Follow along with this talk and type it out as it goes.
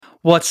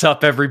What's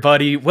up,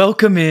 everybody?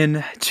 Welcome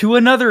in to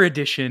another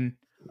edition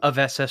of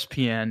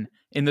SSPN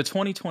in the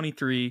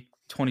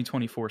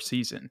 2023-2024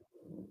 season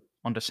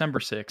on December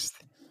 6th,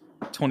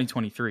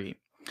 2023.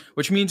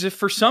 Which means if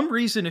for some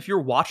reason, if you're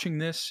watching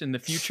this in the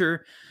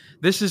future,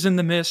 this is in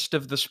the midst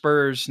of the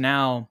Spurs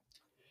now.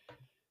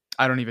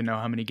 I don't even know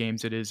how many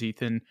games it is,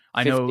 Ethan.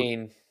 I know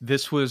 15.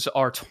 this was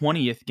our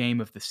 20th game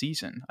of the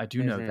season. I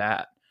do know Mhm.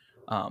 that.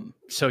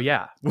 So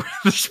yeah,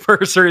 the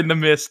Spurs are in the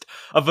midst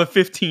of a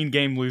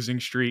 15-game losing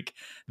streak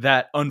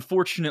that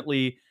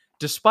unfortunately,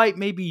 despite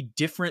maybe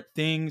different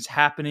things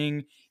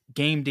happening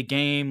game to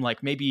game,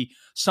 like maybe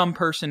some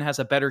person has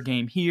a better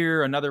game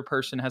here, another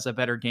person has a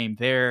better game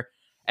there.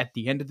 At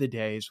the end of the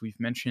day, as we've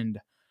mentioned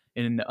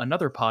in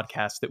another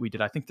podcast that we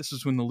did, I think this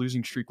is when the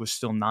losing streak was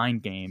still 9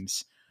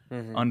 games.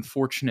 Mhm.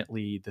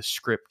 Unfortunately, the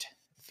script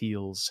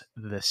feels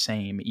the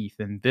same,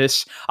 Ethan.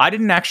 I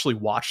didn't actually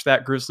watch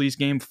that Grizzlies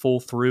game full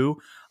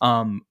through,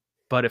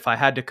 but if I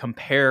had to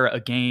compare a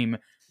game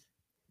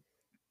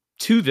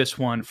to this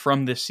one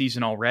from this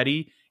season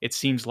already, it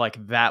seems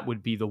like that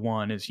would be the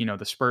one.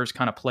 The Spurs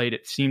kind of played,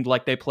 it seemed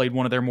like they played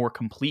one of their more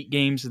complete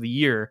games of the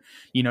year,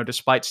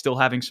 despite still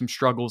having some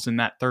struggles in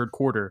that third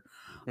quarter.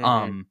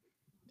 Mhm.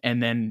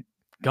 And then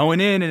going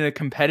in a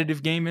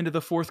competitive game into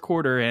the fourth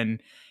quarter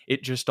and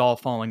it just all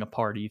falling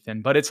apart,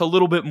 Ethan. But it's a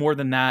little bit more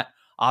than that.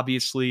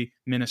 Obviously,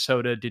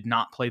 Minnesota did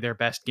not play their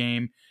best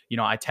game.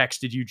 I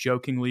texted you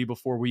jokingly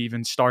before we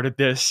even started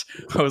this.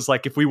 I was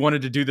like, if we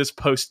wanted to do this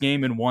post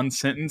game in one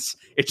sentence,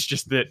 it's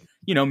just that,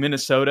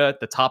 Minnesota at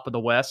the top of the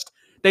West,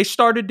 they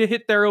started to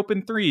hit their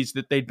open threes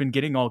that they'd been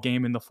getting all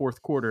game in the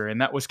fourth quarter.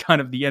 And that was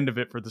kind of the end of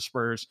it for the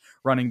Spurs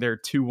running their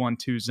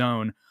 2-1-2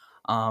 zone.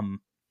 And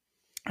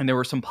there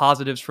were some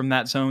positives from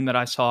that zone that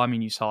I saw. I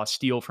mean, you saw a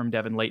steal from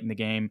Devin late in the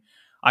game.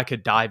 I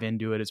could dive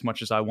into it as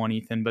much as I want,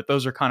 Ethan, but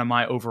those are kind of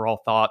my overall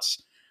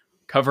thoughts.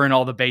 Covering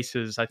all the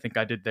bases, I think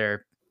I did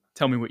there.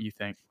 Tell me what you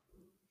think.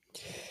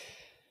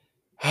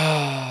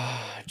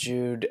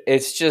 Jude,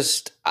 it's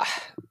just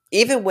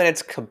even when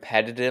it's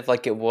competitive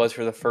like it was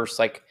for the first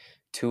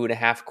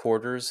 2.5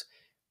 quarters,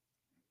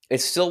 it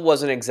still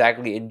wasn't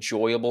exactly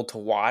enjoyable to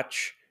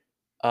watch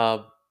uh,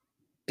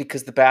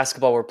 because the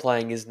basketball we're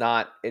playing is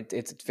not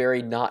it's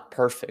very not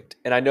perfect.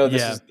 And I know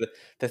this Yeah. is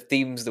the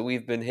themes that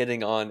we've been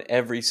hitting on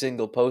every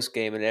single post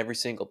game and every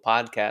single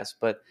podcast,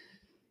 but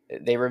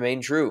they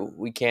remain true.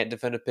 We can't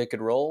defend a pick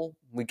and roll.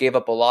 We gave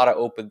up a lot of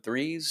open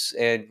threes,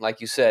 and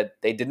like you said,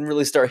 they didn't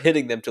really start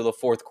hitting them till the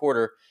fourth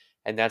quarter,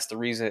 and that's the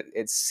reason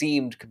it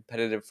seemed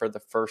competitive for the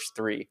first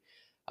three.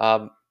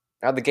 Um,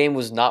 Now the game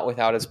was not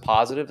without its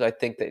positives. I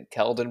think that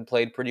Keldon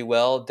played pretty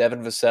well.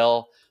 Devin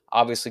Vassell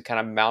obviously kind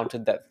of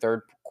mounted that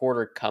third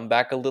quarter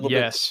comeback a little bit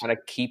to Yes. kind of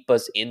keep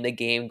us in the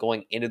game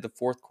going into the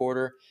fourth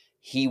quarter.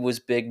 He was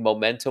big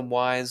momentum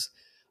wise.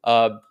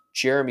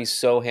 Jeremy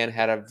Sohan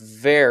had a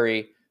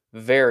very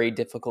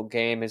difficult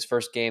game. His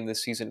first game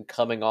this season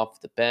coming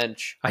off the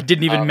bench. I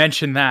didn't even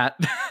mention that.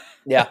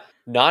 Yeah,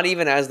 not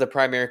even as the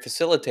primary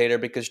facilitator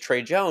because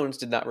Trey Jones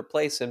did not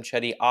replace him.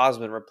 Chetty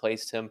Osman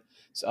replaced him.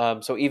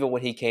 So even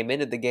when he came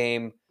into the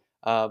game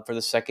for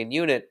the second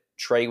unit,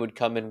 Trey would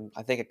come in,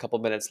 I think, a couple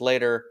minutes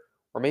later,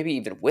 or maybe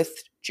even with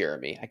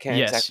Jeremy. I can't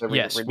Yes, exactly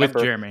with remember.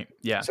 Jeremy.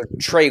 Yeah. So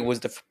Trey was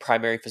the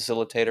primary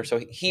facilitator. So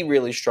he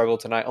really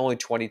struggled tonight. Only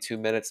 22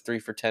 minutes, 3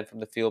 for 10 from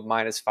the field,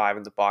 -5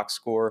 in the box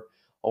score,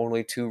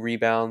 only 2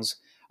 rebounds.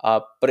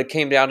 But it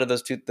came down to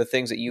the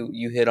things that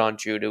you hit on,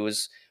 Jude. It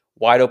was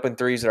wide open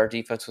threes that our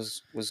defense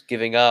was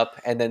giving up,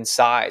 and then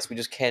size. We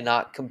just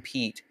cannot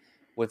compete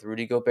with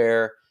Rudy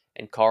Gobert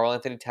and Karl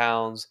Anthony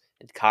Towns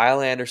and Kyle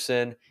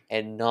Anderson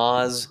and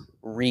Naz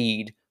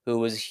Reid, who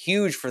was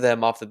huge for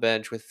them off the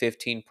bench with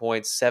 15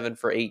 points, 7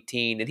 for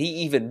 18, and he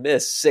even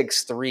missed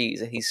 6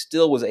 threes, and he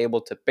still was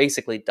able to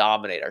basically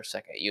dominate our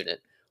second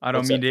unit. I don't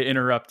What's mean up? to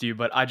interrupt you,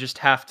 but I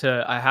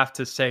have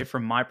to say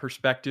from my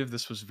perspective,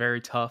 this was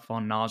very tough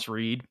on Naz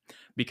Reid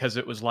because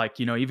it was like,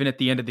 even at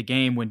the end of the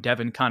game when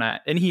Devin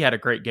and he had a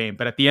great game,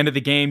 but at the end of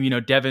the game,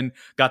 Devin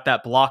got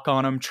that block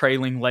on him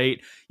trailing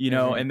late,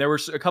 Mm-hmm. and there were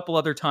a couple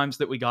other times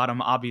that we got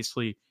him.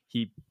 Obviously,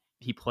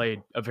 he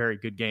played a very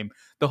good game.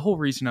 The whole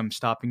reason I'm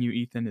stopping you,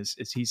 Ethan, is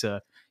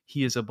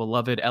he is a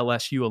beloved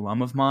LSU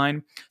alum of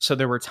mine. So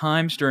there were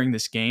times during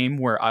this game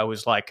where I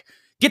was like,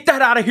 get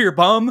that out of here,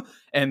 bum.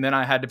 And then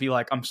I had to be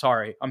like, I'm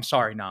sorry,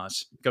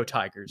 Nas. Go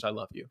Tigers. I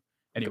love you. Go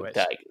Anyways,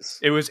 Tigers.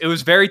 it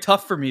was very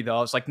tough for me though.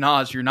 I was like,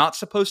 Nas, you're not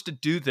supposed to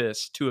do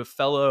this to a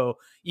fellow,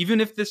 even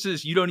if this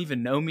is you don't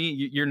even know me.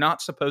 You're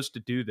not supposed to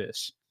do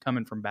this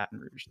coming from Baton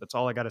Rouge. That's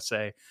all I got to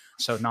say.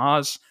 So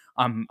Nas,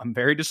 I'm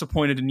very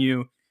disappointed in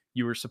you.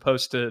 You were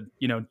supposed to,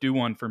 do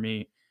one for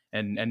me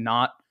and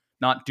not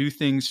do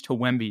things to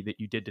Wemby that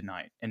you did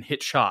tonight and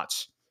hit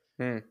shots.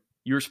 Hmm.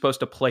 You were supposed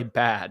to play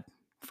bad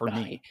for Oh,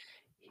 me.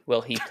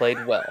 Well, he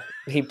played well.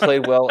 He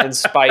played well in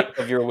spite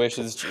of your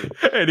wishes, Jude.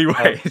 Um,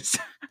 Anyways,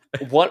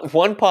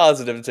 one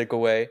positive to take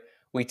away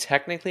We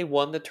technically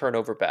won the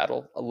turnover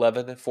battle,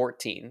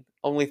 11-14,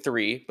 only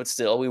 3, but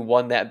still, we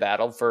won that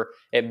battle for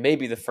it may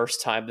be the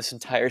first time this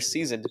entire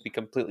season, to be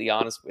completely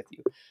honest with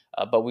you.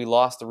 But we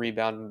lost the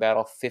rebounding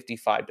battle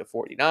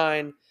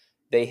 55-49.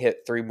 They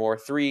hit 3 more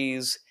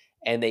threes,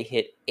 and they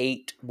hit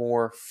 8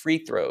 more free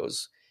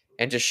throws,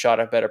 and just shot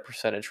a better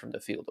percentage from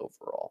the field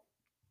overall.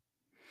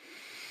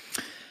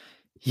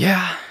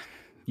 Yeah,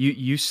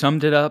 you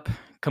summed it up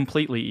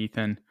completely,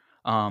 Ethan.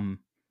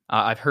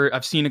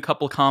 I've seen a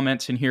couple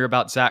comments in here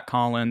about Zach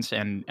Collins,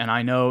 and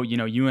I know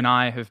you and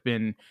I have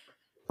been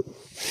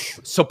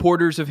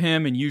supporters of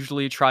him and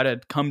usually try to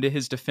come to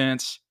his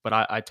defense, but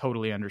I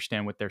totally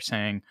understand what they're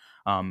saying.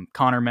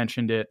 Connor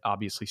mentioned it,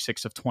 obviously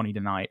 6 of 20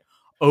 tonight,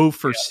 0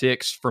 for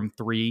 6 from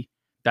 3.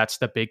 That's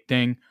the big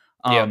thing.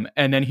 Yeah.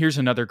 And then here's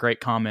another great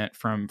comment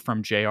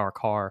from J.R.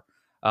 Carr.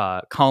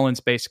 Collins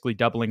basically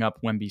doubling up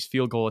Wemby's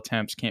field goal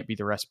attempts can't be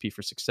the recipe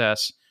for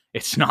success.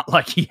 It's not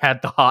like he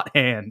had the hot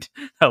hand.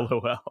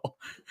 LOL.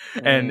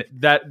 And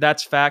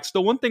that's facts.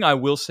 The one thing I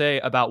will say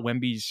about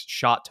Wemby's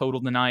shot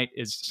total tonight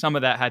is some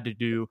of that had to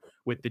do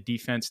with the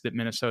defense that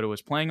Minnesota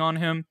was playing on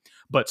him,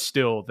 but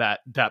still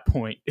that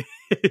point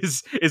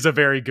is a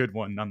very good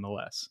one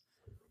nonetheless.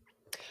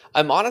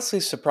 I'm honestly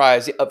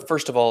surprised.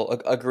 First of all,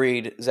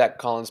 agreed. Zach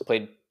Collins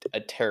played a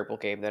terrible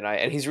game tonight,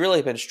 and he's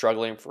really been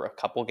struggling for a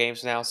couple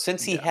games now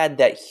since he had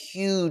that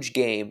huge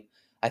game.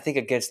 I think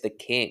against the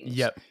Kings.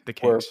 Yep, the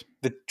Where Kings.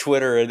 the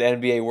Twitter and the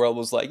NBA world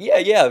was like,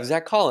 yeah,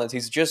 Zach Collins.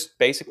 He's just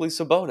basically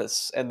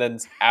Sabonis, and then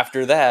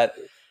after that,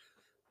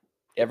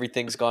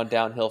 everything's gone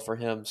downhill for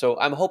him. So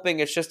I'm hoping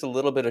it's just a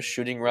little bit of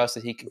shooting rust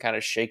that he can kind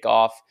of shake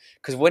off.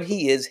 Because when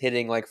he is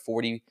hitting like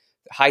 40,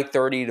 high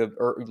 30 to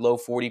low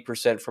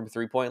 40% from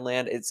 3-point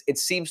land, it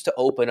seems to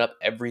open up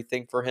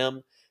everything for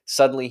him.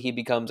 Suddenly he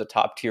becomes a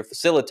top tier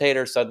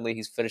facilitator. Suddenly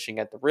he's finishing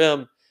at the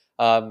rim.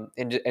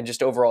 And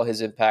just overall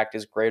his impact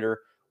is greater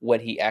when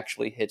he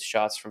actually hits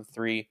shots from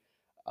 3.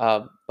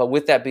 But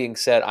with that being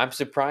said, I'm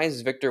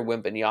surprised Victor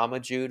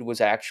Wembanyama Jude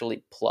was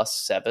actually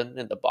 +7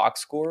 in the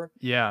box score.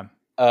 Yeah.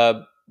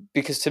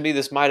 Because to me,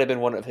 this might have been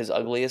one of his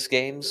ugliest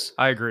games.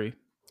 I agree.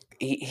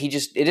 He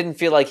just, it didn't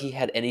feel like he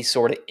had any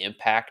sort of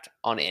impact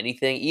on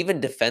anything. Even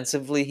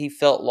defensively, he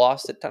felt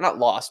lost. Not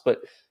lost,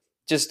 but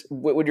just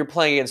when you're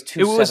playing against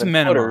two it was 7-footers,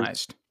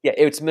 minimized. yeah,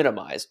 it's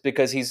minimized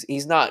because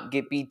he's not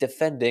be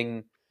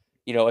defending,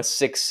 a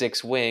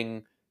 6'6"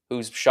 wing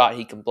whose shot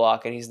he can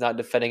block, and he's not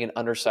defending an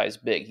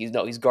undersized big.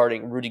 He's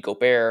guarding Rudy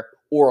Gobert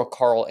or a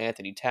Karl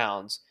Anthony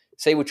Towns.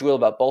 Say what you will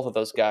about both of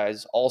those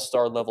guys,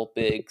 all-star level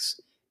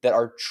bigs that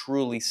are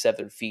truly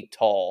 7 feet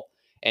tall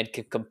and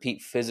can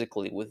compete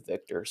physically with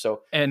Victor.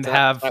 So and tonight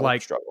have was a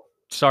like struggle.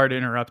 Sorry to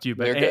interrupt you,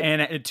 but They're good.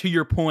 and to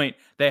your point,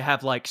 they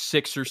have like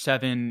 6 or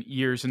 7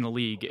 years in the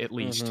league at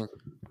least.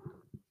 Mm-hmm.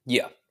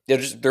 Yeah,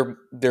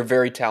 they're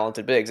very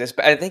talented bigs.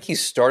 I think he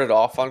started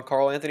off on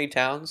Karl Anthony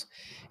Towns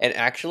and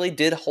actually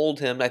did hold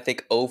him, I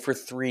think, 0 for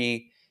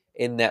 3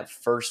 in that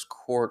first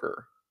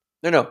quarter.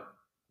 No.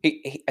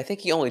 I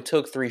think he only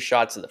took 3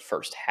 shots in the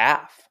first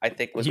half, I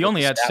think was He what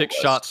only the had stat 6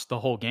 was. shots the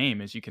whole game,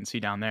 as you can see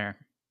down there.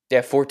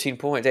 Yeah, 14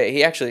 points.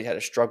 He actually had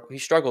a struggle. He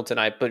struggled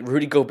tonight, but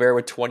Rudy Gobert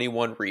with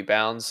 21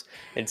 rebounds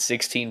and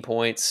 16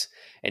 points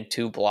and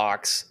 2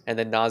 blocks. And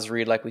then Naz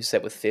Reid, like we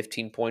said, with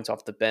 15 points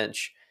off the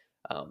bench.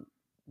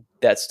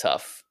 That's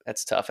tough.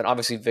 And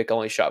obviously Vic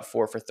only shot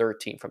 4 for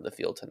 13 from the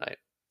field tonight.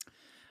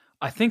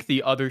 I think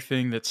the other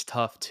thing that's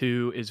tough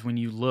too is when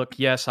you look,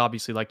 yes,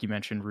 obviously, like you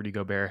mentioned, Rudy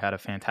Gobert had a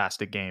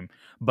fantastic game,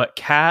 but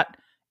Cat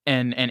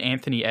and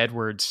Anthony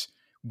Edwards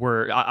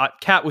were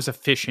Cat was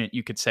efficient,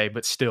 you could say,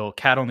 but still,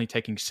 Cat only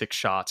taking 6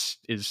 shots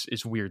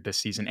is weird this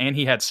season, and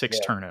he had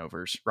 6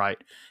 turnovers,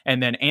 right?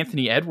 And then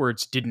Anthony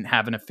Edwards didn't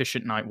have an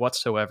efficient night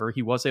whatsoever.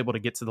 He was able to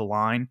get to the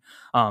line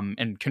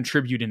and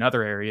contribute in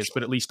other areas,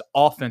 but at least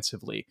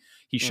offensively,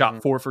 he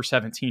shot 4 for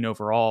 17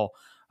 overall,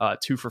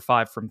 2 for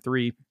 5 from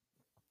 3.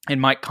 And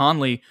Mike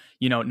Conley,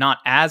 not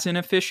as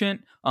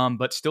inefficient,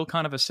 but still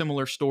kind of a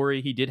similar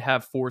story. He did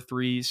have 4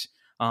 threes,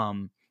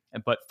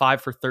 but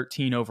 5 for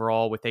 13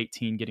 overall with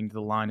 18 getting to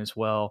the line as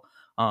well.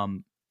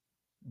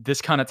 This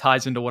kind of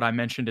ties into what I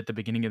mentioned at the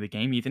beginning of the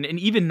game, Ethan. And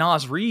even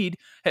Naz Reid,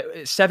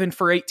 7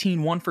 for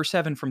 18, 1 for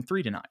 7 from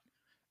 3 tonight.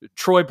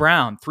 Troy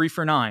Brown, 3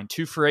 for 9,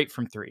 2 for 8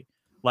 from 3.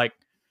 Like,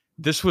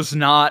 this was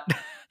not...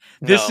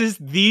 This is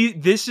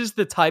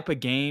the type of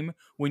game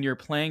when you're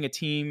playing a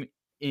team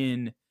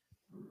in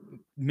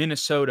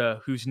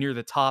Minnesota, who's near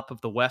the top of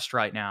the West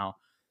right now,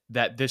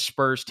 that this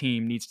Spurs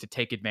team needs to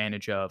take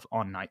advantage of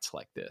on nights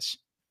like this.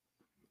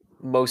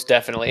 Most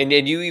definitely.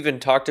 And you even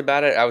talked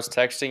about it. I was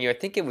texting you. I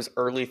think it was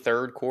early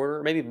third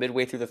quarter, maybe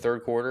midway through the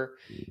third quarter.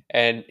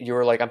 And you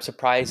were like, I'm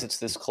surprised it's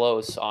this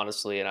close,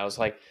 honestly. And I was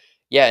like,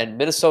 yeah, and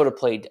Minnesota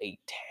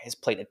has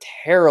played a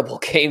terrible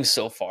game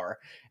so far.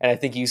 And I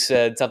think you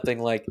said something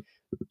like,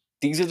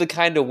 these are the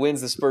kind of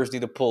wins the Spurs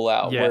need to pull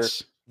out,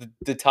 Yes. where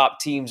the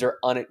top teams are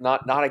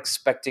not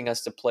expecting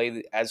us to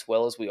play as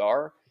well as we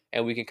are,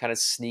 and we can kind of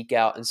sneak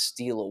out and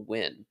steal a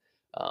win.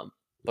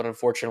 But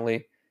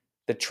unfortunately,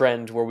 the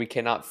trend where we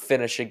cannot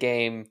finish a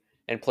game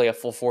and play a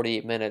full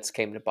 48 minutes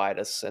came to bite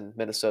us, and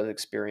Minnesota's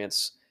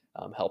experience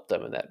helped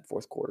them in that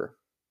fourth quarter.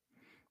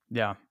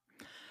 Yeah,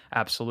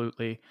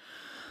 absolutely.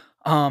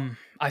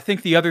 I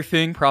think the other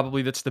thing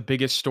probably that's the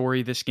biggest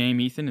story this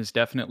game, Ethan, is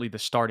definitely the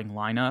starting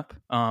lineup.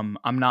 I'm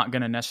not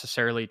going to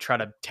necessarily try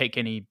to take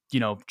any,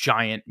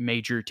 giant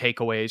major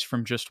takeaways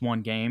from just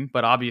one game,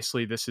 but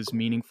obviously this is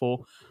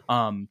meaningful.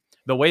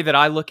 The way that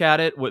I look at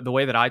it, the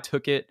way that I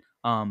took it,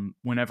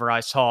 whenever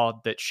I saw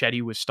that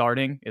Shetty was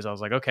starting, is I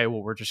was like, okay,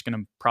 well, we're just going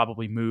to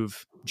probably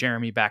move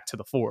Jeremy back to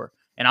the 4.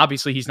 And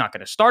obviously he's not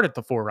going to start at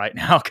the 4 right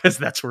now because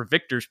that's where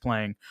Victor's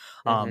playing.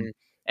 Mm-hmm.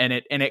 And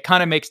it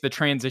kind of makes the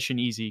transition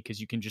easy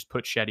because you can just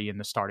put Shetty in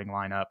the starting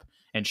lineup,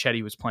 and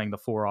Shetty was playing the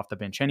 4 off the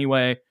bench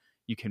anyway.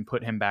 You can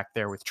put him back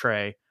there with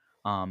Trey,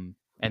 and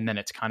then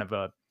it's kind of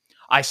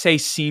I say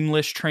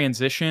seamless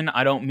transition.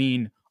 I don't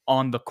mean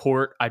on the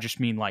court. I just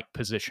mean like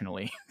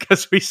positionally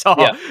because we saw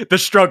the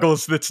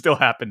struggles that still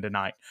happened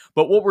tonight.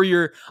 But what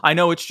were I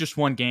know it's just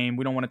one game.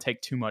 We don't want to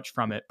take too much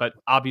from it, but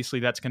obviously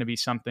that's going to be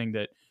something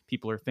that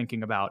people are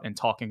thinking about and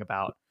talking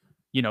about,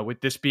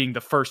 with this being the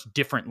first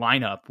different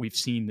lineup we've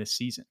seen this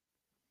season.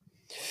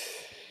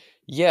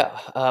 Yeah,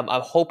 I'm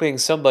hoping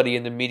somebody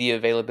in the media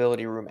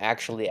availability room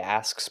actually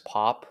asks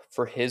Pop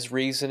for his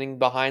reasoning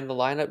behind the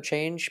lineup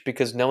change,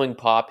 because knowing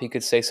Pop, he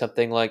could say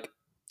something like,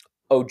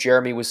 oh,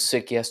 Jeremy was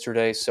sick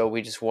yesterday, so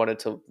we just wanted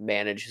to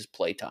manage his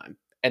playtime.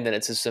 And then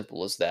it's as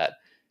simple as that.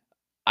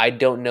 I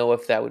don't know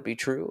if that would be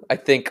true. I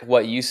think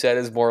what you said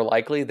is more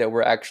likely, that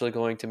we're actually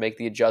going to make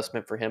the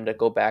adjustment for him to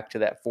go back to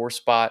that 4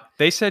 spot.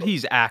 They said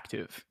he's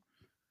active.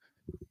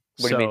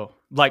 What do you mean?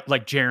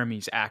 Like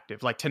Jeremy's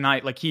active. Like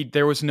tonight, like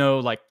there was no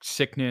like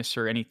sickness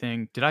or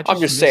anything. Did I just? I'm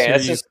just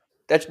saying.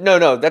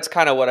 That's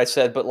kind of what I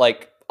said. But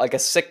like a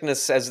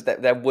sickness as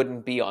that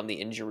wouldn't be on the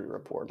injury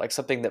report. Like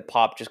something that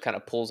Pop just kind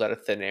of pulls out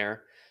of thin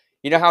air.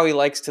 You know how he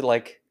likes to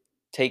like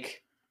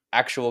take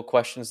actual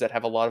questions that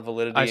have a lot of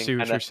validity I and see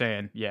what kind you're of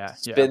saying. Yeah,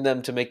 spin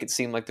them to make it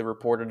seem like the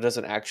reporter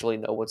doesn't actually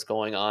know what's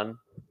going on,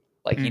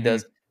 like he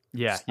does.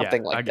 Yeah,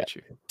 Something I like that get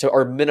you.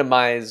 or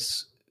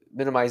minimize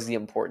the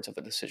importance of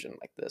a decision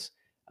like this.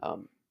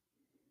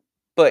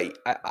 But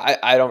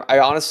I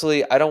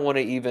honestly don't want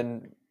to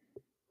even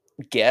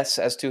guess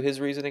as to his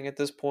reasoning at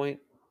this point,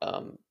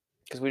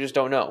 because we just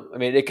don't know. I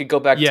mean, it could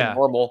go back to Yeah,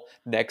 normal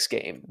next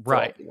game, for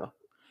all right. we know.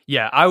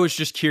 Yeah, I was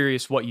just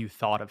curious what you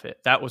thought of it.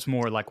 That was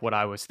more like what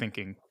I was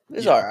thinking.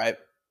 It's all right.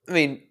 I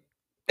mean,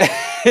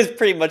 it's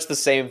pretty much the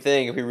same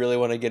thing if we really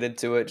want to get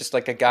into it. Just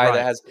like a guy that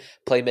Right. has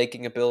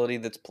playmaking ability,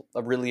 that's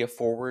really a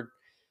forward.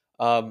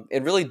 And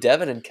really,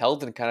 Devin and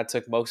Keldon kind of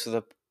took most of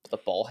the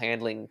ball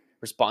handling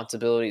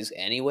responsibilities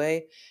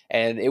anyway,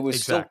 and it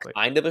was still Exactly.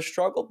 kind of a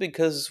struggle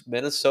because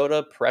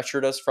Minnesota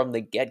pressured us from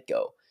the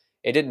get-go.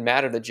 It didn't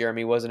matter that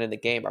Jeremy wasn't in the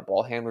game. Our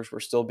ball handlers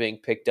were still being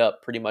picked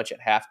up pretty much at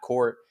half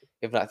court,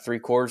 if not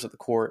 3/4 of the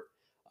court,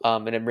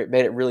 and it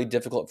made it really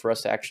difficult for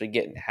us to actually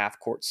get in half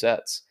court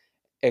sets.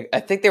 I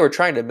think they were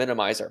trying to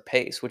minimize our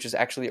pace, which is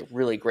actually a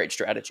really great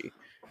strategy.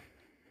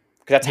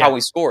 That's how Yeah.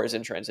 we score, is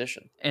in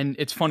transition. And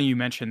it's funny you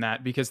mentioned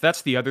that because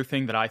that's the other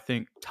thing that I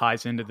think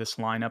ties into this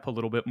lineup a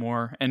little bit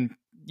more. And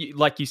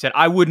like you said,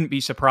 I wouldn't be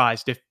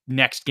surprised if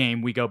next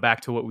game we go back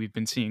to what we've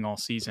been seeing all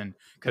season,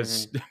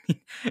 because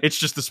it's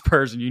just the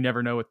Spurs and you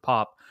never know with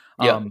Pop.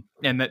 And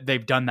that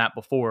they've done that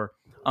before.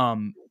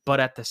 But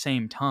at the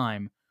same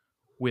time,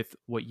 with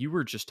what you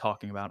were just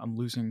talking about, I'm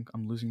losing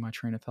my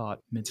train of thought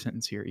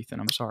mid-sentence here, Ethan.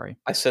 I'm sorry.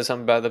 I said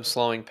something about them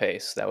slowing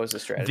pace. That was the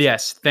strategy.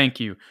 Yes, thank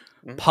you.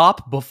 Mm-hmm.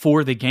 Pop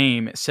before the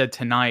game said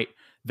tonight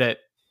that,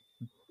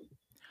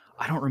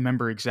 I don't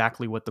remember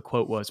exactly what the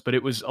quote was, but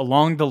it was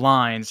along the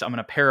lines, I'm going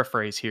to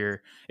paraphrase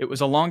here. It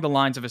was along the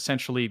lines of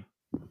essentially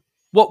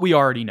what we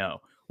already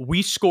know.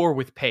 We score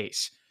with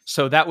pace.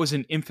 So that was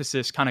an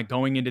emphasis kind of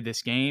going into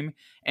this game.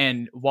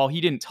 And while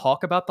he didn't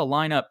talk about the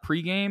lineup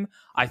pregame,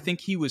 I think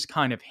he was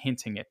kind of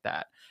hinting at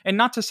that. And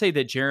not to say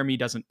that Jeremy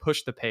doesn't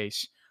push the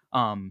pace.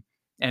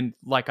 And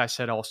like I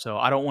said, also,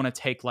 I don't want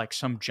to take like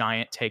some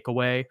giant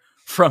takeaway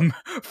from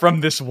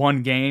this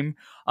one game.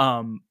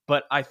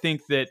 But I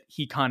think that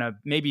he kind of,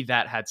 maybe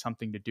that had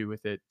something to do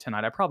with it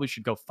tonight. I probably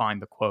should go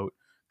find the quote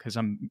because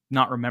I'm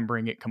not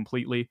remembering it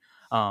completely.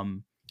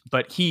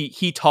 But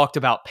he talked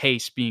about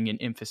pace being an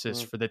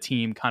emphasis for the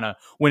team, kind of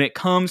when it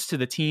comes to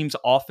the team's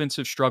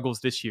offensive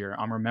struggles this year.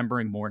 I'm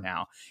remembering more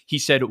now. He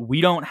said,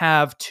 we don't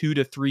have 2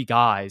 to 3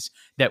 guys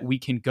that we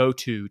can go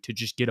to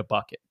just get a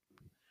bucket.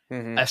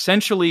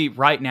 Essentially,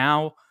 right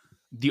now,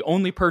 the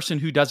only person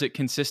who does it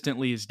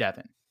consistently is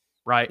Devin,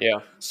 right? Yeah.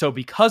 So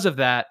because of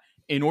that,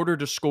 in order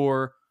to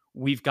score,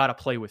 we've got to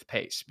play with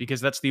pace, because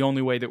that's the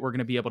only way that we're going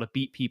to be able to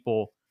beat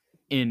people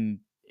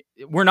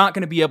we're not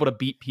going to be able to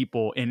beat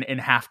people in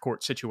half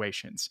court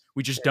situations.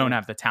 We just don't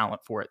have the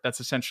talent for it. That's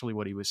essentially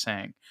what he was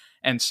saying.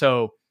 And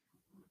so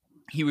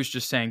he was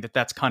just saying that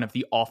that's kind of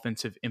the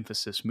offensive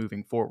emphasis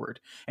moving forward.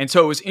 And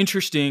so it was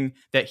interesting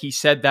that he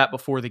said that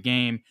before the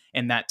game,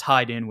 and that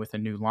tied in with a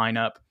new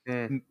lineup.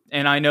 And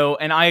I know,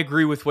 and I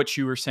agree with what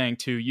you were saying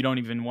too. You don't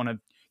even want to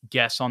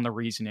guess on the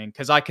reasoning,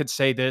 because I could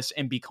say this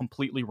and be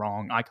completely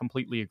wrong. I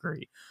completely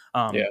agree.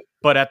 Yeah.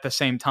 But at the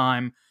same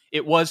time,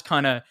 it was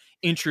kind of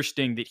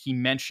interesting that he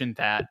mentioned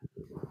that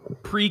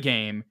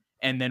pregame,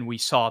 and then we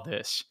saw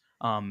this.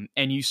 And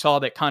you saw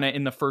that kind of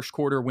in the first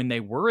quarter when they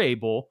were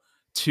able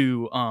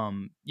to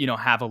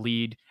have a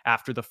lead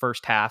after the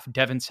first half.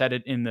 Devin said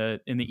it in the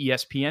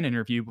ESPN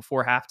interview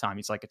before halftime.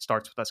 He's like, it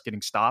starts with us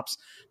getting stops.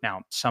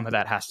 Now, some of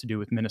that has to do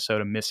with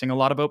Minnesota missing a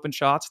lot of open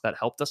shots. That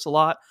helped us a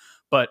lot.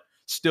 But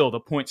still, the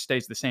point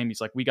stays the same.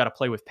 He's like, we got to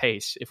play with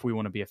pace if we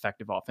want to be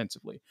effective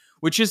offensively,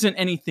 which isn't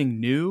anything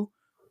new,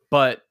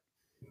 but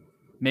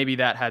maybe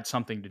that had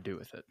something to do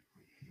with it.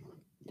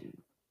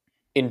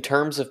 In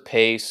terms of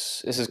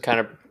pace, this is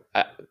kind of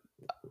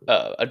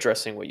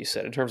addressing what you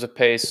said. In terms of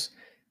pace,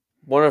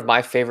 one of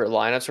my favorite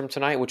lineups from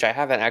tonight, which I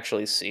haven't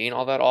actually seen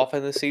all that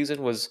often this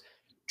season, was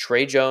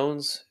Trey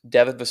Jones,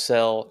 Devin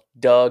Vassell,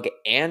 Doug,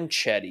 and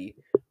Chetty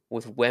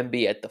with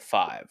Wemby at the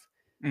 5.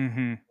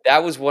 Mm-hmm.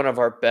 That was one of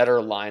our better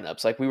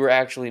lineups. Like, we were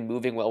actually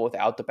moving well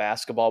without the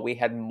basketball. We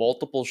had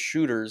multiple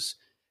shooters,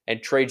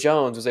 and Trey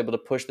Jones was able to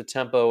push the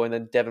tempo, and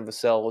then Devin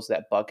Vassell was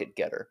that bucket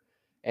getter.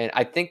 And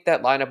I think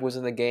that lineup was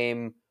in the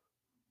game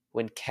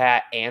when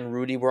Kat and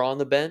Rudy were on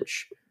the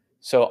bench.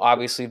 So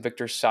obviously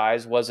Victor's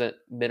size wasn't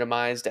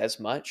minimized as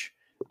much.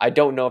 I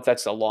don't know if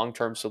that's a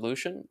long-term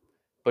solution,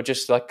 but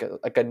just like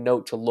a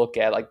note to look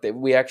at. Like,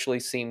 we actually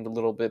seemed a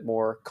little bit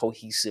more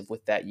cohesive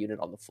with that unit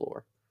on the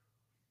floor.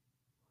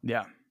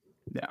 Yeah.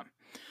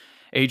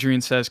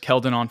 Adrian says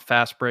Keldon on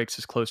fast breaks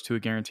is close to a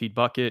guaranteed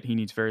bucket. He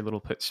needs very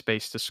little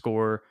space to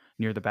score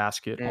near the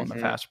basket on the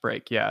fast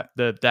break. Yeah,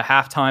 the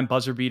halftime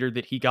buzzer beater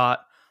that he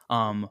got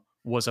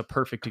was a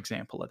perfect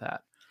example of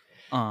that.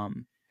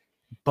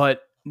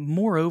 But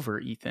moreover,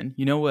 Ethan,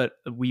 you know what?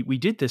 We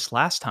did this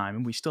last time,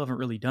 and we still haven't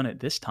really done it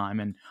this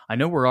time. And I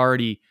know we're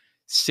already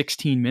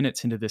 16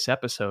 minutes into this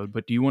episode,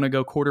 but do you want to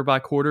go quarter by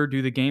quarter,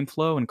 do the game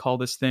flow, and call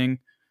this thing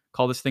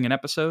an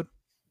episode?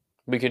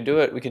 We can do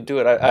it.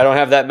 I don't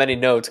have that many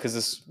notes because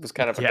this was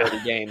kind of a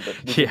dirty game, but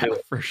we can do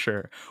it. For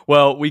sure.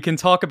 Well, we can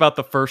talk about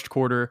the first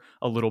quarter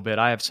a little bit.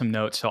 I have some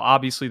notes. So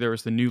obviously there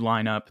was the new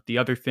lineup. The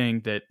other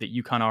thing that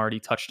you kind of already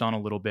touched on a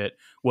little bit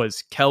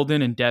was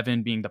Keldon and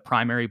Devin being the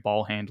primary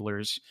ball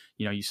handlers.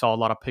 You know, you saw a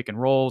lot of pick and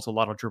rolls, a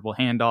lot of dribble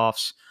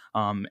handoffs.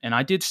 And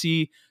I did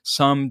see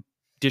some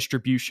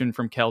distribution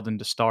from Keldon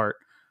to start,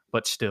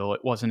 but still,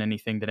 it wasn't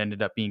anything that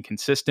ended up being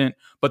consistent.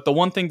 But the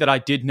one thing that I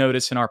did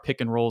notice in our pick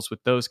and rolls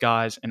with those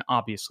guys, and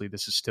obviously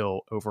this is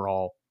still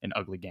overall an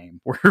ugly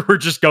game. We're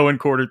just going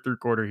quarter through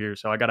quarter here,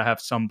 so I got to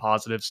have some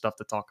positive stuff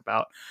to talk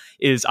about,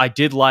 is I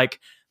did like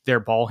their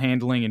ball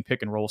handling and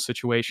pick and roll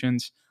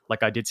situations.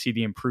 Like, I did see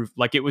the improved,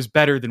 like, it was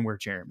better than where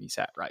Jeremy's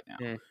at right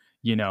now,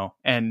 you know?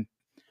 And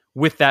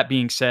with that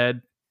being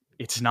said,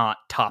 it's not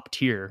top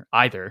tier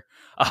either.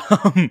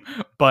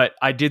 But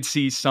I did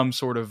see some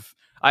sort of,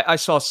 I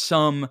saw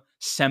some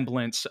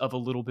semblance of a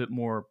little bit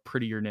more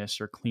prettiness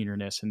or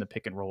cleanerness in the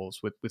pick and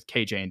rolls with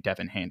KJ and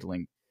Devin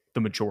handling the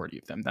majority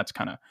of them. That's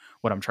kind of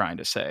what I'm trying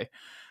to say.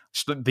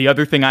 So the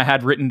other thing I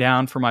had written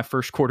down for my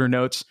first quarter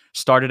notes,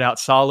 started out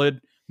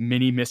solid,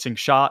 many missing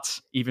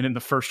shots. Even in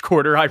the first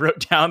quarter, I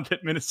wrote down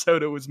that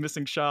Minnesota was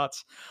missing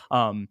shots.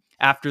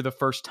 After the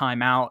first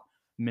timeout,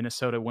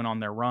 Minnesota went on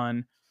their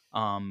run.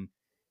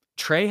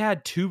 Trey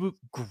had 2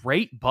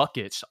 great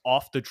buckets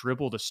off the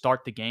dribble to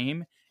start the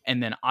game.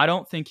 And then I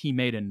don't think he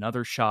made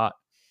another shot.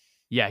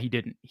 Yeah, he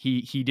didn't.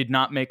 He did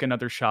not make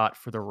another shot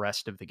for the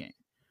rest of the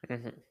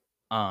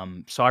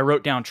game. So I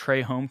wrote down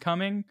Trey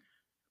homecoming,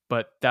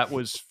 but that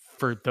was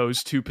for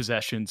those 2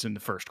 possessions in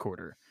the first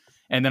quarter.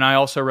 And then I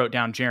also wrote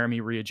down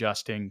Jeremy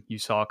readjusting. You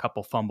saw a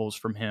couple fumbles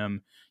from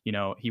him. You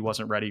know, he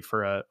wasn't ready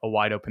for a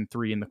wide open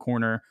 3 in the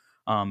corner.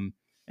 And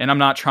I'm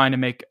not trying to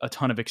make a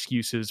ton of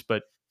excuses,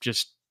 but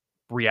just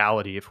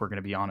reality, if we're going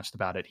to be honest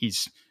about it.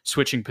 He's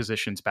switching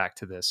positions back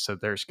to this, so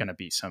there's going to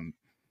be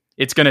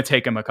it's going to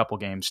take him a couple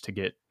games to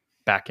get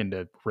back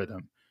into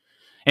rhythm.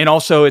 And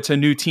also, it's a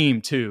new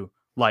team too,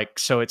 like,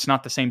 so it's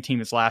not the same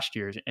team as last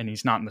year, and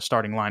he's not in the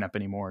starting lineup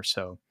anymore,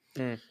 so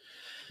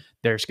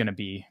there's going to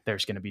be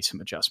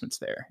some adjustments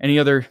there. Any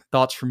other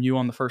thoughts from you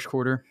on the first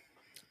quarter?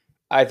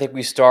 I think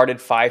we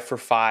started 5 for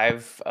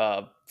 5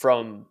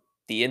 from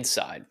the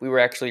inside. We were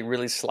actually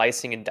really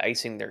slicing and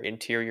dicing their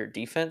interior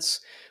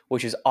defense,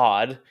 which is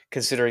odd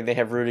considering they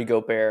have Rudy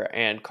Gobert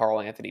and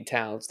Karl Anthony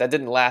Towns. That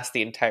didn't last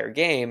the entire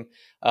game,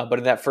 but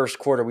in that first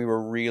quarter, we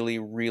were really,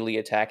 really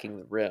attacking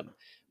the rim.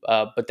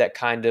 But that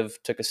kind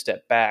of took a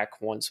step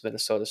back once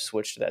Minnesota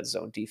switched to that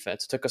zone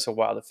defense. It took us a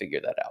while to figure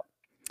that out.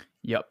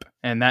 Yep.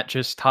 And that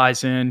just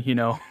ties in, you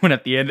know, when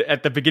at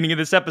the beginning of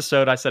this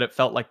episode, I said it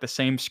felt like the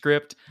same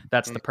script.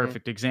 That's the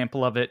perfect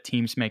example of it.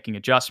 Teams making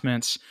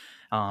adjustments,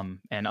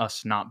 and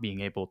us not being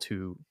able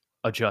to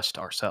adjust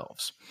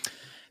ourselves.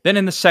 Then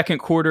in the second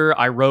quarter,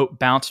 I wrote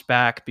bounced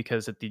back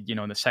because in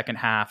the second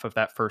half of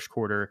that first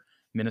quarter,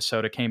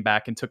 Minnesota came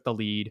back and took the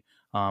lead.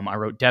 I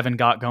wrote Devin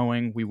got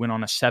going. We went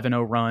on a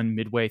 7-0 run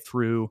midway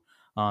through,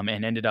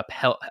 and ended up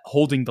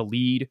holding the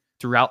lead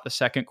throughout the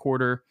second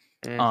quarter.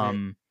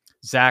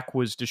 Zach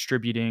was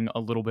distributing a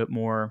little bit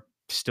more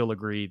still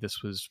agree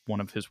this was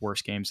one of his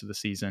worst games of the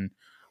season.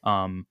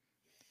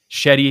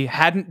 Shetty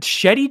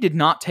did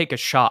not take a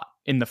shot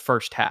in the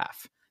first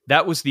half.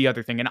 That was the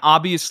other thing. And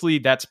obviously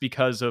that's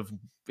because of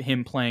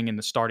him playing in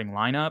the starting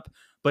lineup.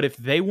 But if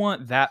they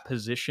want that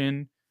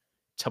position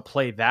to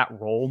play that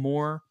role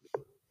more,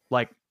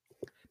 like,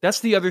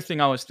 that's the other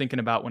thing I was thinking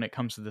about when it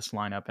comes to this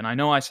lineup. And I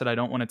know I said I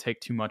don't want to make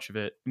too much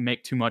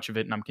of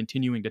it, and I'm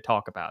continuing to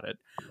talk about it.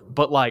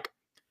 But like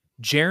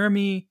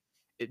Jeremy's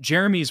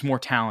more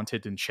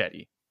talented than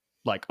Shetty,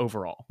 like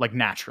overall, like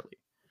naturally.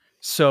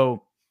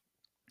 So,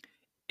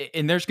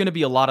 and there's going to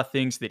be a lot of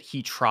things that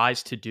he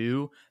tries to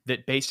do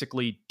that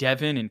basically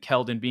Devin and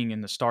Keldon being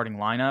in the starting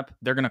lineup,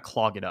 they're going to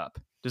clog it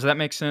up. Does that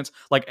make sense?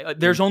 Like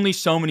there's only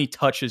so many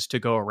touches to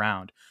go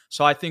around.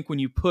 So I think when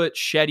you put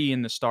Shetty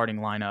in the starting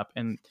lineup,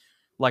 and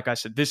like I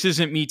said, this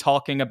isn't me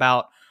talking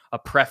about a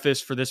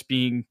preface for this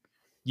being,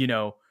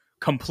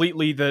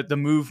 completely the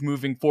move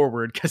moving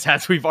forward, because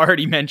as we've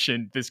already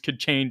mentioned, this could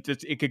change.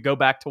 It could go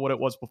back to what it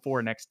was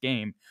before next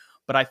game.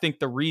 But I think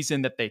the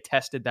reason that they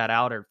tested that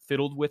out or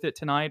fiddled with it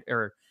tonight,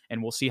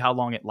 and we'll see how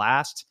long it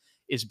lasts,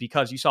 is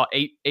because you saw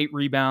eight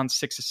rebounds,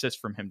 6 assists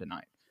from him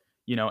tonight.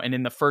 And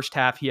in the first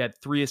half, he had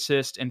 3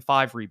 assists and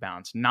 5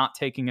 rebounds, not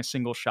taking a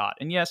single shot.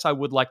 And yes, I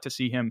would like to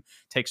see him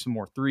take some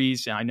more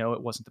threes. And I know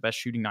it wasn't the best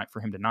shooting night for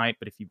him tonight,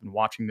 but if you've been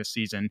watching this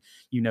season,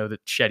 you know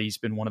that Shetty's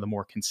been one of the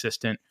more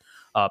consistent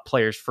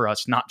players for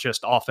us, not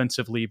just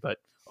offensively, but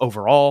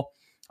overall.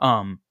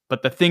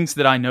 But the things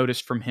that I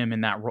noticed from him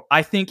in that role,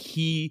 I think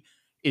he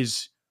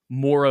is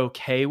more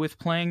okay with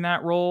playing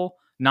that role,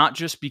 not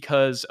just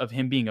because of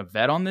him being a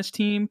vet on this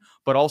team,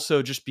 but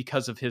also just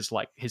because of his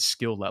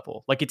skill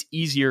level. Like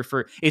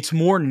it's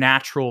more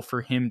natural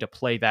for him to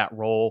play that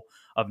role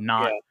of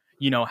not,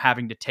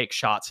 having to take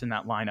shots in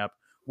that lineup,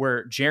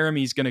 where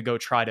Jeremy's going to go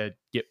try to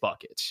get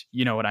buckets.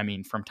 You know what I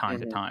mean? From time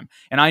to time.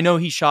 And I know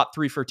he shot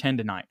 3 for 10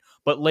 tonight,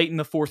 but late in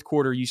the fourth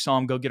quarter, you saw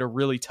him go get a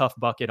really tough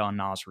bucket on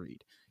Naz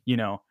Reid,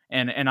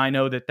 and I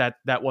know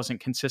that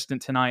wasn't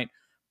consistent tonight,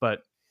 but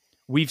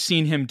we've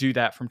seen him do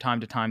that from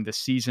time to time this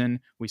season.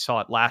 We saw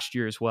it last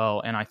year as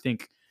well. And I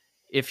think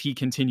if he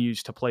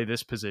continues to play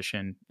this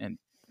position, and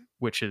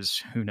which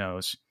is, who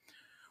knows,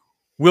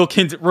 we'll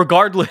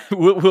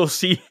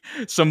see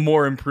some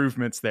more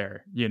improvements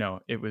there.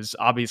 It was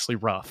obviously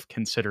rough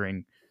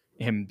considering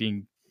him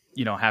being,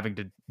 having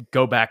to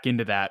go back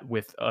into that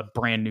with a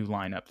brand new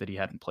lineup that he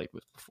hadn't played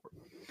with before.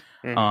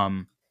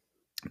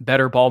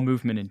 Better ball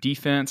movement and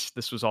defense.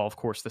 This was all, of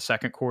course, the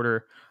second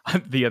quarter.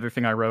 The other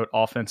thing I wrote,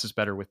 offense is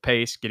better with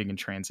pace, getting in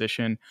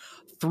transition.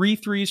 3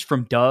 threes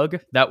from Doug.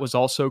 That was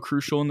also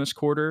crucial in this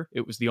quarter.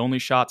 It was the only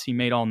shots he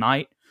made all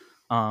night.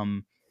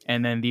 And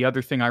then the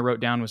other thing I wrote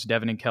down was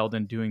Devin and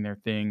Keldon doing their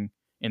thing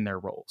in their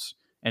roles.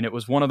 And it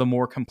was one of the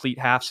more complete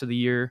halves of the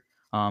year.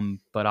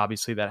 But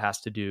obviously that has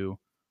to do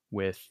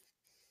with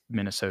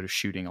Minnesota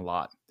shooting a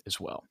lot as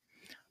well.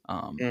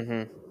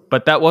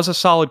 But that was a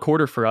solid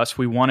quarter for us.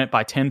 We won it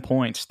by 10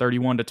 points,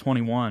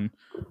 31-21.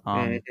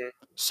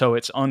 So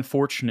it's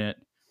unfortunate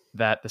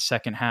that the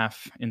second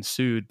half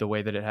ensued the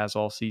way that it has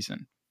all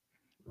season.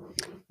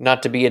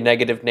 Not to be a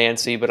negative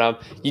Nancy,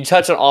 but you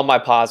touched on all my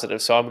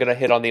positives, so I'm going to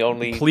hit on the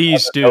only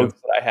notes that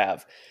I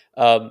have.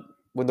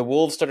 When the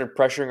Wolves started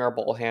pressuring our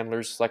ball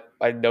handlers, like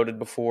I noted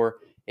before,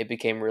 it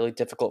became really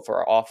difficult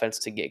for our offense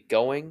to get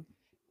going.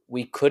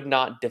 We could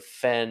not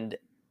defend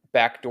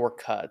backdoor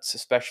cuts,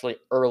 especially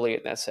early in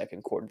that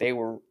second quarter. They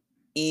were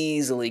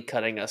easily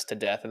cutting us to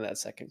death in that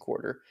second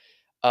quarter.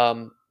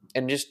 And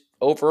just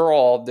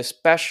overall,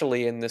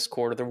 especially in this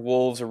quarter, the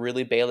Wolves are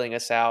really bailing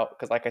us out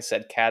because, like I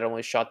said, Cat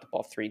only shot the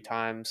ball 3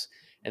 times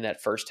in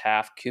that first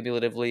half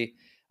cumulatively.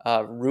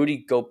 Rudy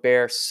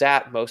Gobert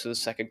sat most of the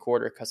second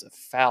quarter because of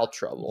foul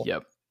trouble.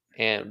 Yep.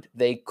 And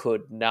they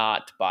could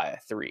not buy a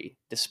 3,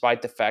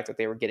 despite the fact that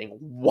they were getting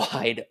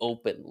wide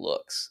open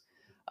looks.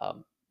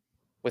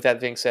 With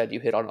that being said, you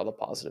hit on all the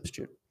positives,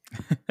 Jude.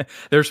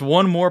 There's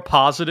one more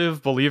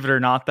positive, believe it or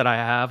not, that I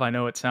have. I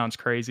know it sounds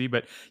crazy,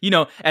 but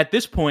at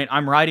this point,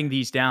 I'm writing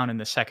these down in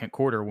the second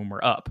quarter when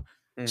we're up.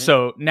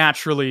 So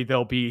naturally,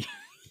 there'll be,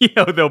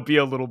 there'll be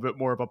a little bit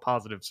more of a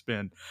positive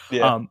spin.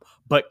 Yeah.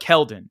 But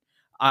Keldon,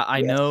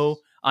 I know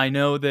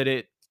that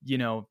it,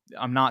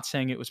 I'm not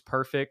saying it was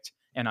perfect.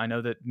 And I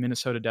know that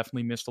Minnesota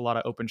definitely missed a lot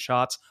of open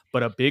shots,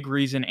 but a big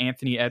reason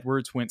Anthony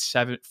Edwards went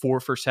 4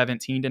 for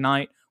 17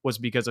 tonight was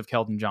because of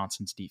Keldon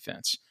Johnson's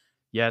defense.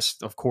 Yes,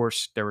 of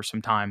course, there were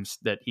some times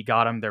that he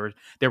got him. There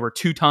were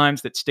 2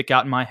 times that stick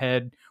out in my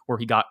head where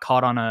he got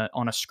caught on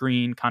a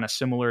screen, kind of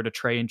similar to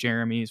Trey and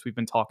Jeremy's we've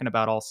been talking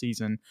about all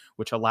season,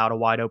 which allowed a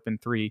wide open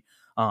 3.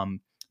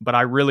 But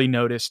I really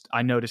noticed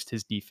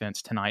his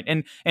defense tonight.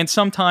 And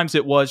sometimes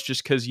it was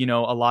just because, a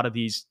lot of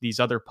these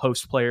other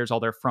post players, all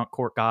their front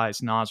court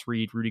guys, Naz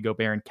Reid, Rudy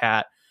Gobert, and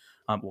Cat.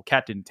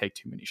 Cat didn't take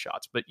too many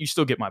shots, but you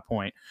still get my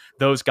point.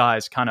 Those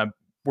guys kind of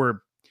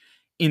were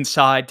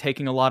inside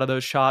taking a lot of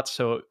those shots.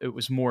 So it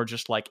was more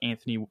just like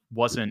Anthony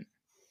wasn't,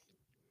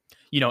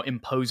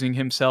 imposing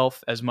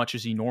himself as much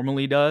as he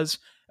normally does.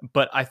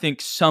 But I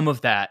think some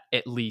of that,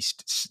 at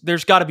least,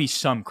 there's got to be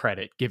some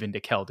credit given to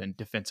Keldon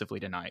defensively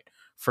tonight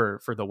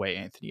for the way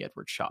Anthony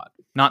Edwards shot.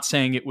 Not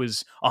saying it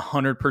was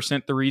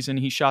 100% the reason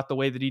he shot the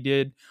way that he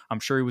did. I'm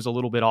sure he was a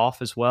little bit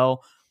off as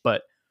well.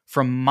 But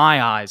from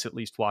my eyes, at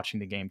least watching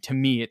the game, to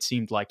me, it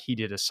seemed like he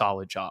did a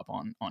solid job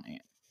on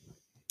Ant.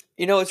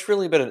 It's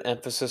really been an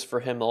emphasis for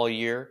him all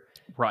year.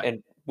 Right.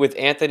 And with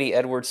Anthony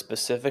Edwards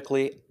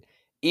specifically,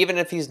 even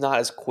if he's not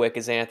as quick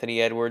as Anthony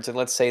Edwards, and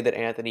let's say that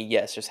Anthony,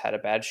 yes, just had a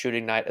bad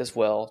shooting night as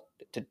well,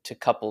 to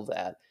couple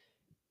that,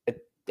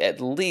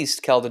 at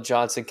least Keldon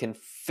Johnson can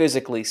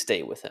physically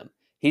stay with him.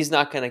 He's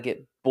not going to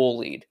get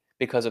bullied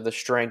because of the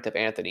strength of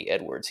Anthony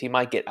Edwards. He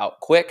might get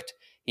out-quicked,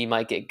 he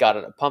might get got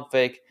in a pump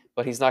fake,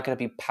 but he's not going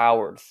to be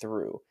powered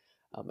through.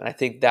 And I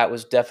think that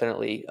was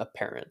definitely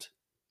apparent.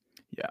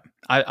 Yeah.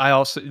 I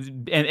also,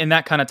 and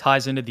that kind of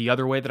ties into the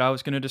other way that I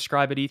was going to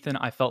describe it, Ethan.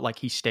 I felt like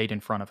he stayed in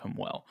front of him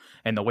well.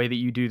 And the way that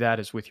you do that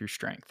is with your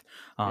strength.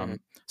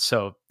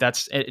 So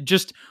that's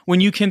just when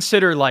you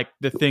consider like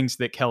the things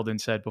that Keldon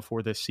said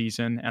before this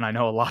season. And I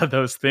know a lot of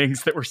those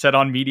things that were said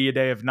on media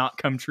day have not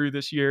come true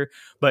this year,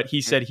 but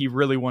he said he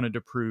really wanted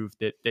to prove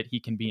that he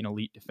can be an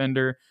elite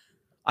defender.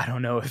 I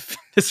don't know if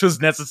this was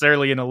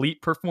necessarily an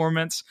elite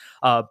performance,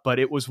 but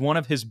it was one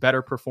of his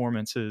better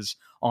performances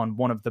on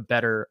one of the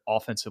better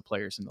offensive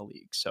players in the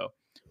league. So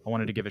I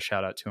wanted to give a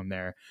shout out to him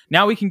there.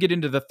 Now we can get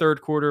into the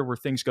third quarter where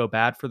things go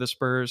bad for the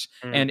Spurs,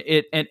 and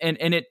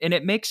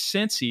it makes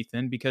sense,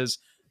 Ethan, because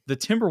the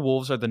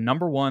Timberwolves are the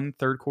number one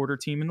third quarter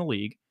team in the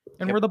league,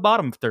 and we're the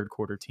bottom third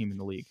quarter team in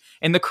the league.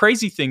 And the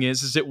crazy thing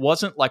is it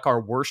wasn't like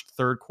our worst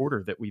third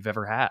quarter that we've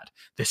ever had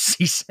this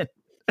season.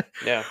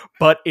 Yeah.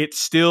 But it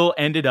still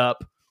ended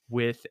up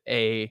with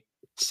a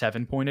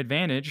 7-point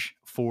advantage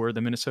for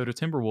the Minnesota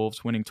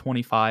Timberwolves, winning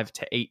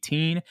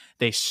 25-18.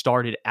 They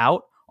started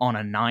out on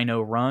a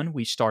 9-0 run.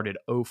 We started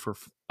 0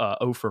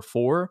 for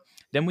 4.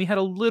 Then we had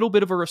a little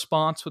bit of a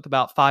response with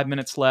about 5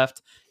 minutes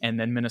left, and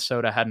then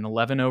Minnesota had an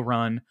 11-0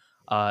 run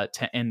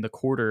to end the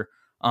quarter.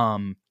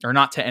 Or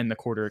not to end the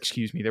quarter,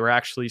 excuse me. They were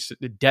actually,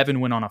 Devin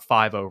went on a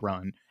 5-0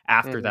 run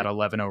after that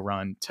 11-0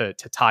 run to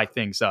tie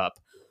things up.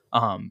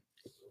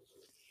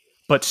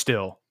 But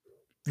still,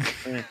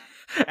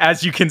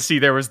 as you can see,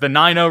 there was the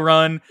 9-0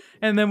 run,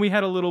 and then we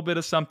had a little bit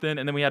of something,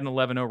 and then we had an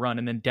 11-0 run,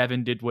 and then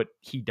Devin did what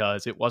he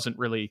does. It wasn't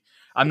really,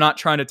 I'm not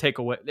trying to take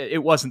away,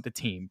 it wasn't the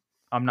team.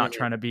 I'm not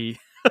trying to be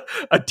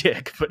a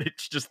dick, but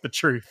it's just the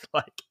truth.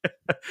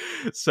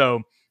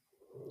 So,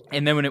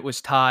 and then when it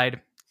was tied,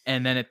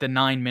 and then at the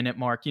 9-minute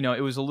mark,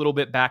 it was a little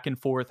bit back and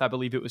forth. I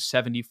believe it was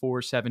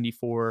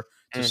 74-74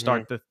 to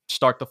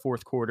start the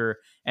fourth quarter.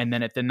 And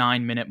then at the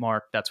 9-minute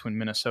mark, that's when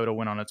Minnesota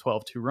went on a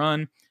 12-2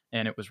 run,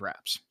 and it was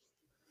wraps.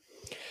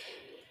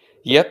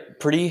 Yep,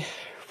 pretty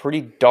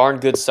darn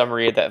good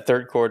summary of that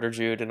third quarter,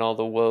 Jude, and all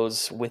the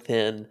woes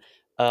within.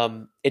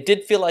 It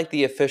did feel like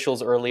the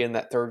officials early in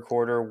that third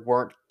quarter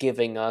weren't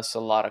giving us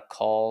a lot of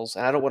calls,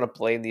 and I don't want to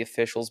blame the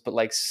officials, but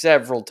like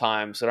several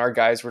times, and our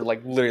guys were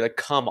like literally like,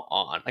 "Come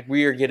on!" Like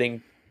we are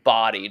getting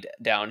bodied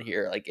down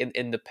here, like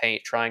in the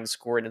paint, trying to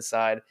score it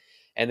inside,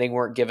 and they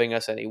weren't giving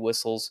us any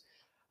whistles.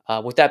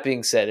 With that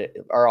being said,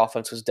 our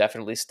offense was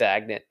definitely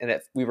stagnant,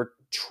 and we were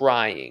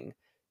trying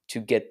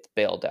to get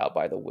bailed out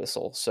by the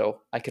whistle.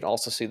 So I can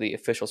also see the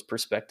officials'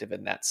 perspective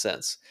in that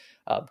sense.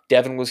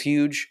 Devin was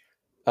huge.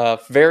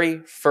 Very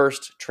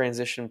first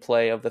transition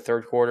play of the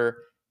third quarter,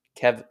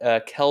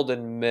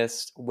 Keldon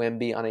missed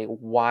Wemby on a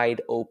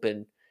wide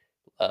open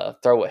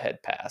throw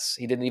ahead pass.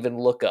 He didn't even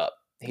look up.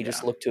 He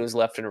just looked to his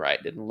left and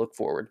right, didn't look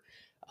forward.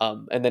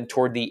 And then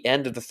toward the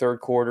end of the third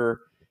quarter,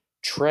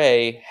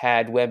 Trey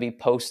had Wemby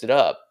posted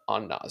up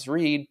on Naz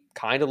Reid,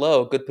 kind of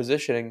low, good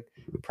positioning,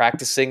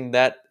 practicing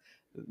that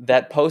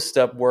post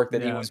up work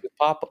that he was with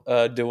Pop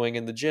doing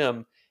in the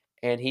gym,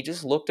 and he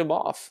just looked him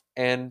off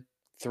and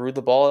threw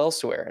the ball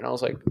elsewhere. And I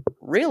was like,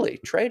 really?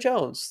 Trey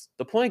Jones,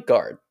 the point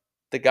guard,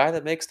 the guy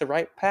that makes the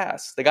right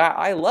pass, the guy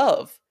I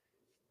love,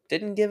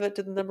 didn't give it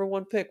to the number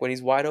one pick when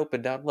he's wide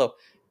open down low.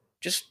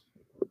 Just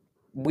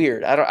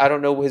weird. I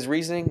don't know his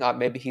reasoning.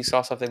 Maybe he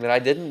saw something that I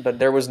didn't, but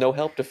there was no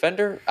help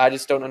defender. I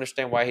just don't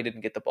understand why he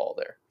didn't get the ball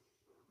there.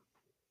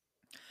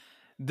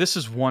 This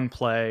is one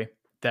play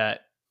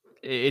that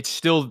it's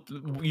still,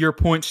 your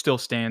point still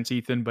stands,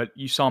 Ethan, but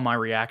you saw my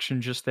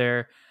reaction just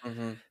there.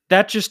 Mm-hmm.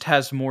 That just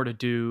has more to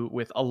do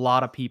with a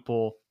lot of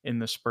people in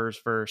the Spurs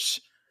verse,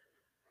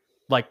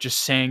 like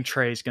just saying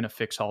Trey's going to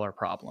fix all our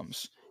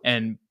problems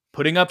and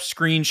putting up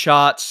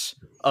screenshots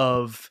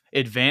of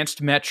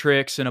advanced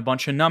metrics and a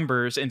bunch of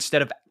numbers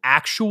instead of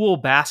actual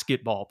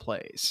basketball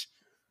plays.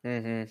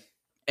 Mm-hmm.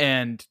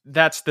 And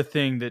that's the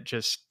thing that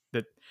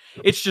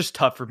it's just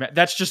tough for me.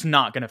 That's just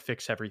not going to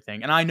fix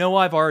everything. And I know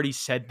I've already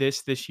said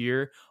this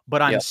year,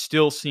 but I'm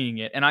still seeing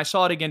it. And I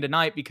saw it again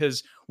tonight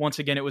because once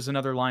again, it was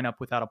another lineup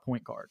without a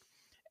point guard.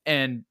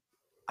 And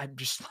I'm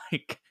just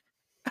like,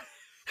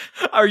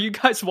 are you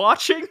guys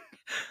watching?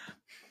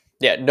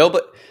 Yeah, no,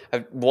 but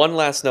one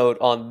last note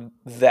on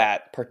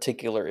that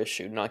particular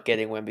issue, not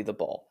getting Wemby the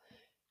ball.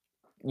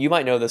 You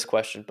might know this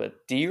question,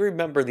 but do you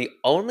remember the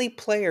only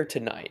player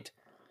tonight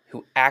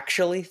who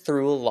actually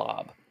threw a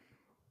lob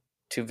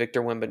to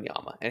Victor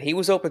Wembanyama? And he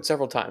was open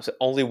several times.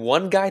 Only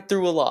one guy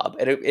threw a lob,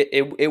 and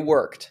it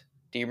worked.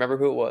 Do you remember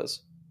who it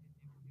was?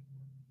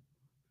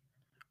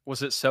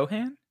 Was it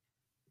Sohan?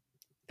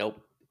 Nope.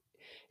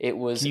 It Can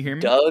was you hear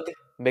me? Doug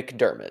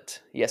McDermott.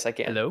 Yes, I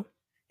can. Hello?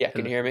 Yeah,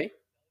 can Hello? you hear me?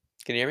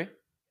 Can you hear me?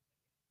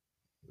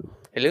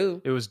 Hello?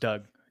 It was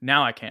Doug.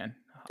 Now I can.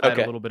 I had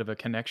a Okay. little bit of a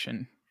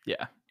connection.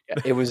 Yeah. Yeah,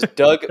 it was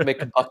Doug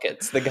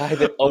McBuckets, the guy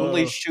that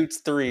only Oh, shoots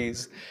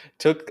threes,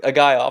 took a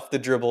guy off the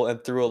dribble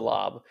and threw a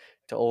lob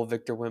to old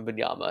Victor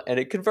Wembanyama, and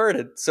it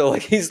converted. So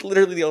like he's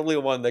literally the only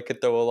one that could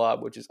throw a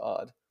lob, which is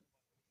odd.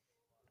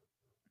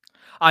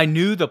 I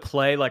knew the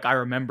play. Like I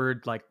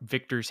remembered like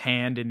Victor's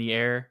hand in the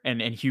air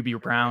and Hubie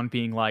Brown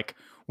being like,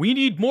 "We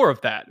need more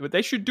of that.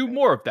 They should do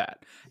more of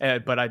that."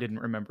 But I didn't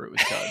remember it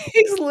was Doug.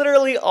 He's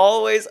literally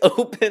always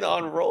open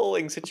on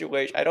rolling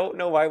situation. I don't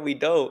know why we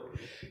don't.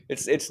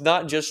 It's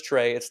not just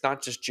Trey. It's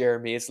not just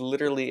Jeremy. It's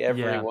literally Yeah.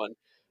 everyone.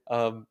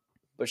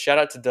 But shout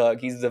out to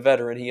Doug. He's the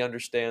veteran. He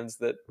understands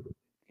that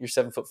you're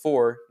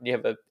 7'4" and you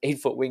have an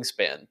 8-foot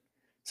wingspan.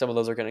 Some of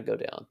those are going to go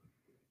down.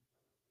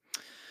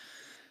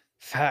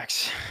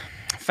 Facts.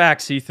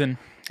 Facts, Ethan.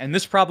 And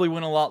this probably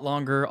went a lot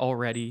longer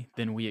already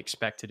than we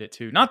expected it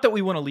to. Not that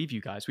we want to leave you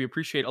guys. We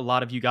appreciate a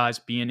lot of you guys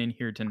being in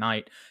here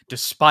tonight,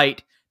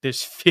 despite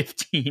this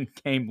 15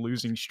 game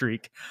losing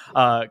streak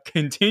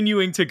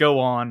continuing to go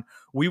on.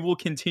 We will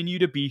continue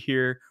to be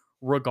here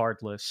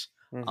regardless.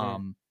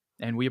 Mm-hmm.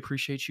 And we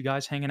appreciate you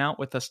guys hanging out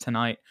with us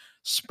tonight.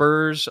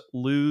 Spurs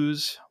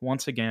lose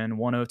once again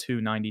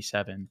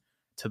 102-97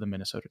 to the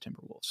Minnesota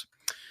Timberwolves.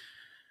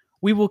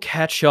 We will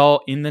catch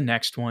y'all in the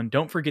next one.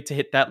 Don't forget to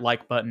hit that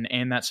like button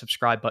and that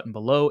subscribe button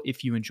below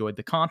if you enjoyed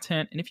the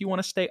content. And if you want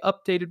to stay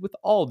updated with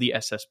all the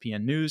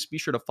SSPN news, be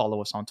sure to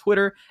follow us on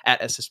Twitter at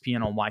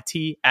SSPN on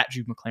YT, at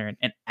Jude McLaren,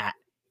 and at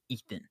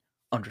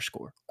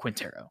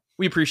Ethan_Quintero.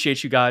 We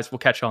appreciate you guys. We'll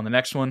catch you on the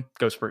next one.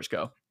 Go Spurs,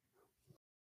 go.